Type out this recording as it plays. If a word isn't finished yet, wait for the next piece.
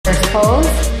pose.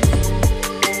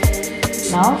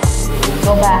 No?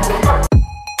 Go back.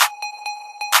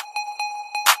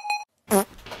 I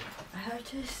have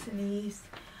to sneeze.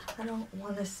 I don't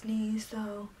want to sneeze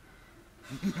though.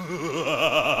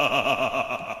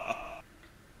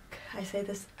 I say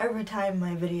this every time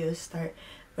my videos start,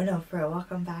 but no, for real,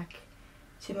 welcome back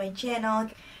to my channel.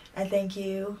 I thank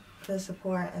you for the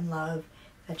support and love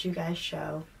that you guys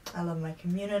show. I love my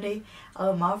community. I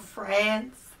love my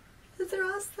friends. They're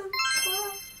awesome.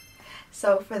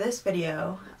 So for this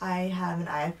video, I have an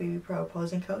IFBB Pro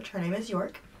posing coach. Her name is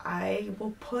York. I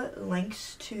will put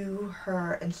links to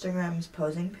her Instagram's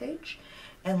posing page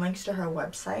and links to her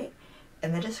website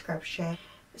in the description.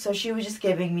 So she was just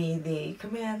giving me the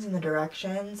commands and the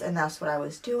directions, and that's what I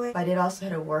was doing. I did also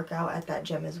hit a workout at that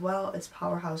gym as well. It's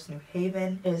Powerhouse New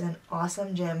Haven. It is an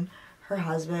awesome gym. Her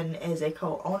husband is a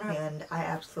co-owner, and I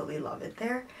absolutely love it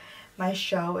there. My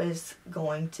show is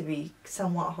going to be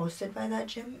somewhat hosted by that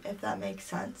gym, if that makes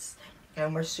sense.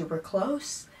 And we're super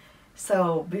close.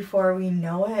 So before we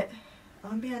know it, I'm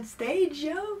gonna be on stage,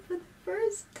 yo, for the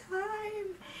first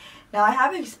time. Now I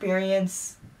have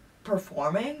experience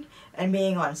performing and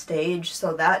being on stage,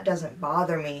 so that doesn't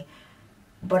bother me.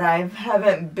 But I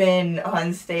haven't been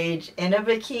on stage in a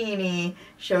bikini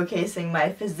showcasing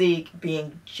my physique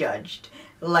being judged.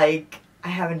 Like, I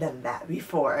haven't done that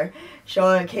before.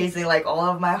 Showcasing like all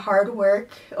of my hard work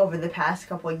over the past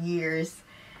couple years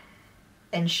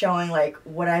and showing like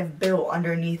what I've built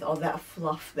underneath all that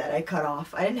fluff that I cut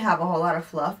off. I didn't have a whole lot of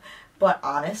fluff, but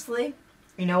honestly,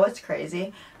 you know what's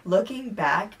crazy? Looking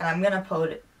back, and I'm gonna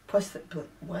put a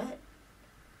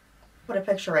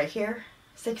picture right here,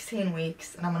 16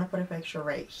 weeks, and I'm gonna put a picture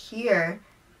right here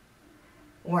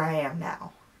where I am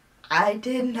now. I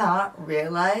did not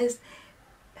realize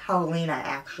how lean I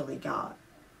actually got.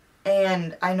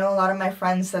 And I know a lot of my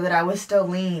friends said that I was still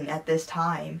lean at this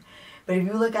time. But if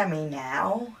you look at me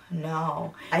now,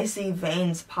 no. I see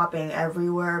veins popping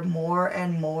everywhere more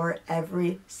and more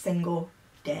every single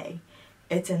day.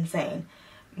 It's insane.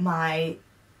 My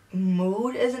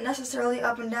mood isn't necessarily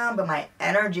up and down, but my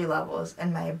energy levels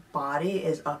and my body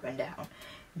is up and down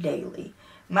daily.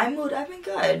 My mood, I've been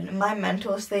good. My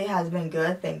mental state has been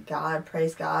good, thank God,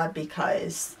 praise God,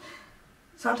 because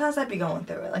sometimes I'd be going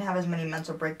through it. I didn't have as many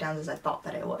mental breakdowns as I thought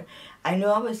that I would. I knew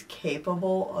I was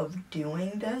capable of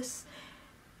doing this,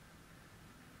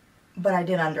 but I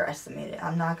did underestimate it.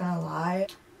 I'm not gonna lie.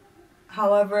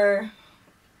 However,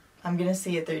 I'm gonna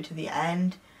see it through to the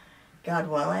end, God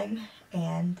willing.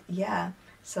 And yeah,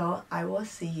 so I will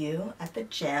see you at the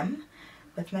gym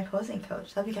with my posing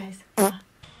coach. Love you guys. 1,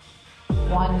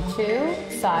 2,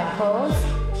 side pose.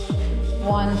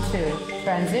 1, 2.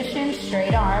 Transition,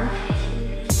 straight arm.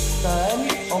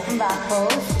 Good. Open back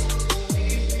pose.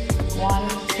 1,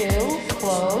 2,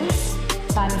 close.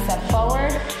 Tiny step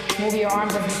forward. Move your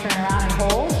arms as you turn around and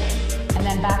hold. And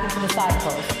then back into the side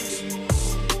pose.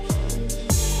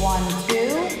 1,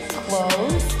 2,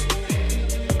 close.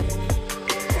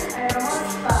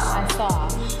 I saw.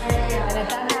 And if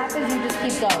that happens, you just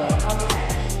keep going. Okay.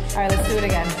 Alright, let's do it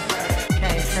again.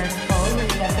 Okay, first pose, we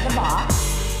get to the box.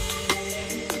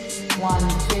 1,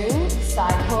 2,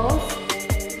 side pose.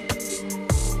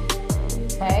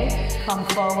 Okay, come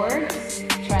forward,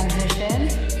 transition,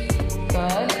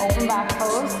 good, open back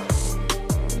pose,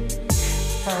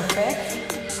 perfect,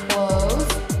 close,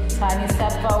 tiny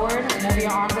step forward, move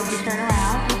your arms as you turn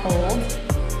around, and hold,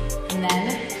 and then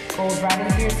go right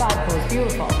into your side pose,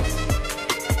 beautiful.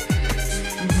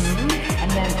 And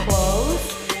then close,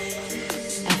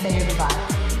 and say your goodbye.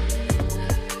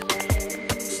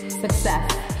 Success.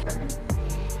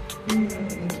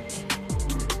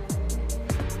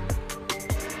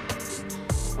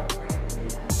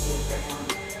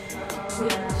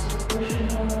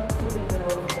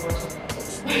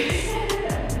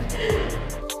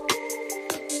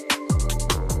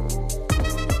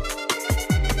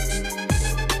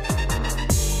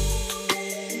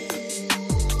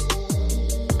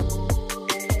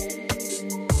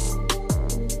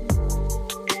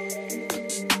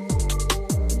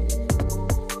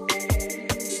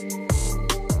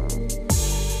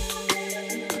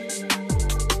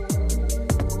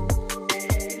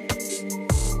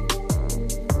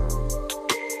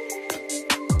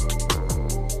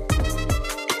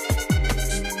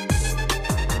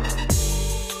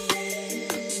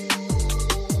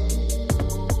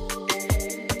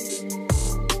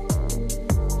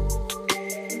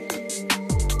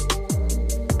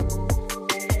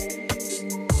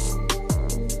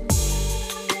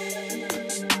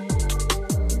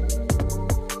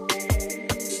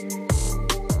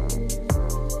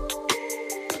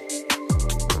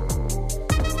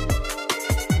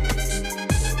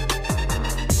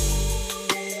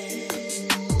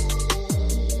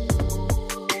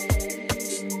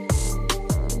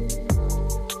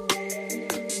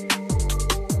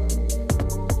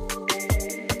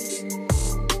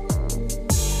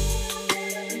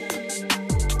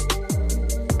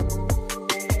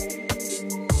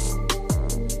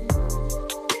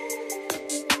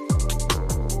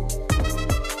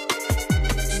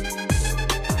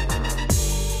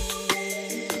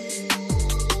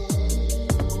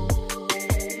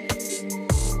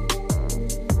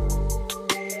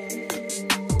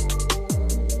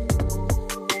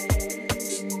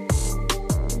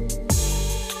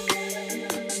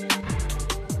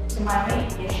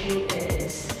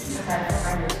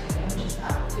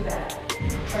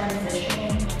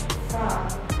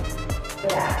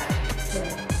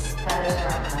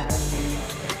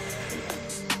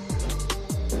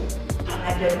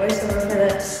 do a voiceover for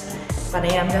this, but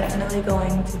I am definitely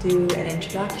going to do an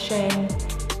introduction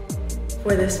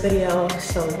for this video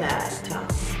so that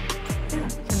you can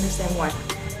understand more.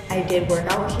 I did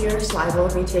work out here, so I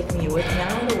will be taking you with me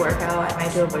on the workout. I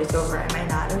might do a voiceover, I might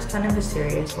not. It was kind of a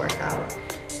serious workout.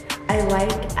 I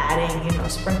like adding, you know,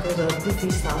 sprinkles of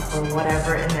goofy stuff or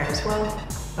whatever in there as well,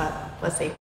 but let's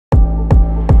see.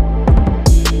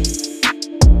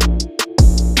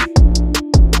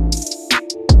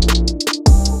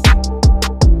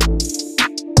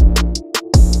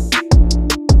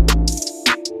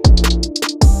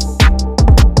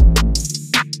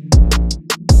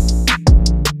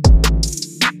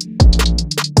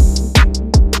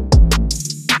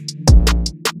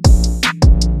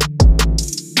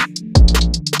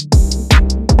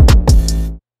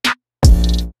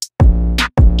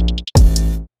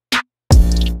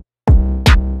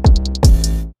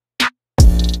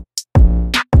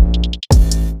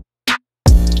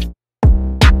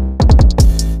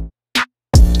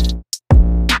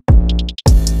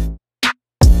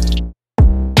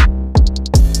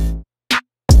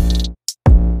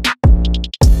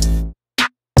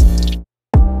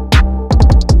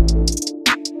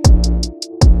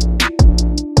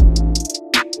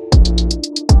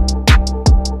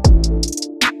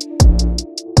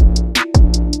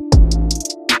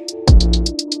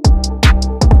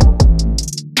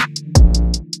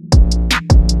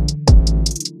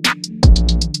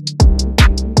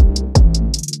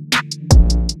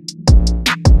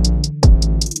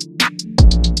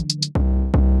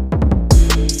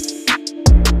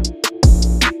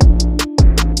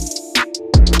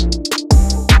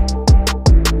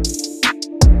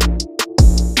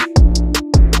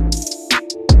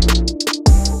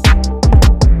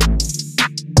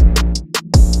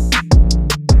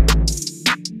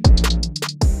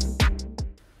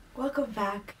 Welcome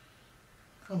back.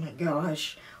 Oh my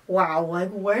gosh. Wow, like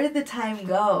where did the time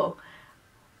go?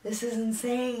 This is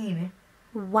insane.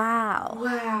 Wow.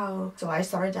 Wow. So I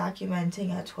started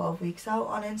documenting at 12 weeks out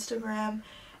on Instagram,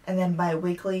 and then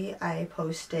bi-weekly I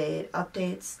posted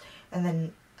updates, and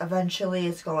then eventually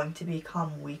it's going to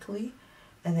become weekly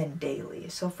and then daily.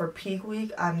 So for peak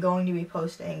week, I'm going to be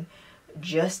posting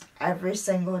just every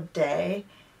single day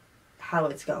how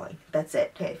it's going. That's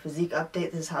it. Okay, physique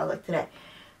update, this is how I look today,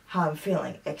 how I'm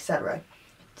feeling, etc.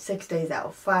 6 days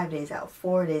out, 5 days out,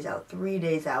 4 days out, 3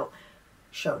 days out,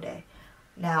 show day.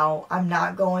 Now, I'm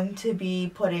not going to be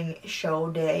putting show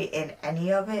day in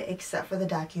any of it except for the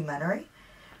documentary.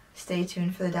 Stay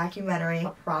tuned for the documentary.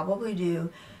 I'll probably do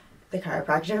the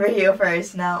chiropractor video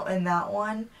first. Now, in that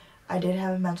one, I did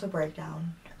have a mental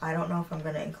breakdown. I don't know if I'm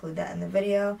going to include that in the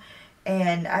video.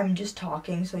 And I'm just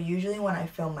talking, so usually when I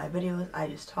film my videos, I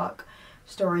just talk,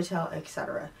 storytell,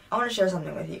 etc. I want to share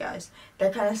something with you guys.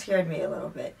 That kind of scared me a little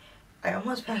bit. I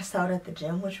almost passed out at the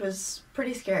gym, which was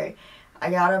pretty scary.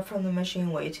 I got up from the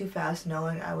machine way too fast,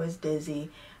 knowing I was dizzy.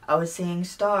 I was seeing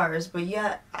stars, but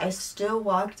yet I still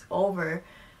walked over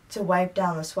to wipe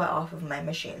down the sweat off of my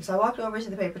machine. So I walked over to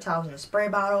the paper towels and the spray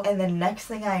bottle, and the next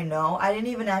thing I know, I didn't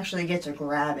even actually get to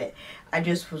grab it. I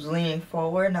just was leaning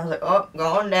forward, and I was like, oh,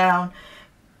 going down.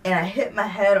 And I hit my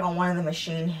head on one of the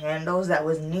machine handles that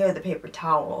was near the paper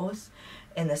towels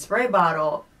in the spray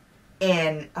bottle,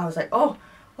 and I was like, oh,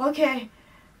 okay,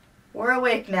 we're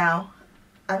awake now.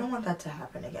 I don't want that to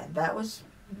happen again. That was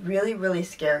really, really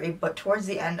scary, but towards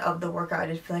the end of the workout, I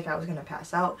did feel like I was going to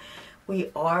pass out.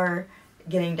 We are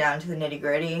getting down to the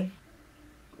nitty-gritty.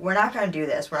 We're not going to do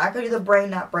this. We're not going to do the brain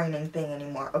not braining thing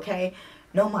anymore, okay?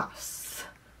 No mas.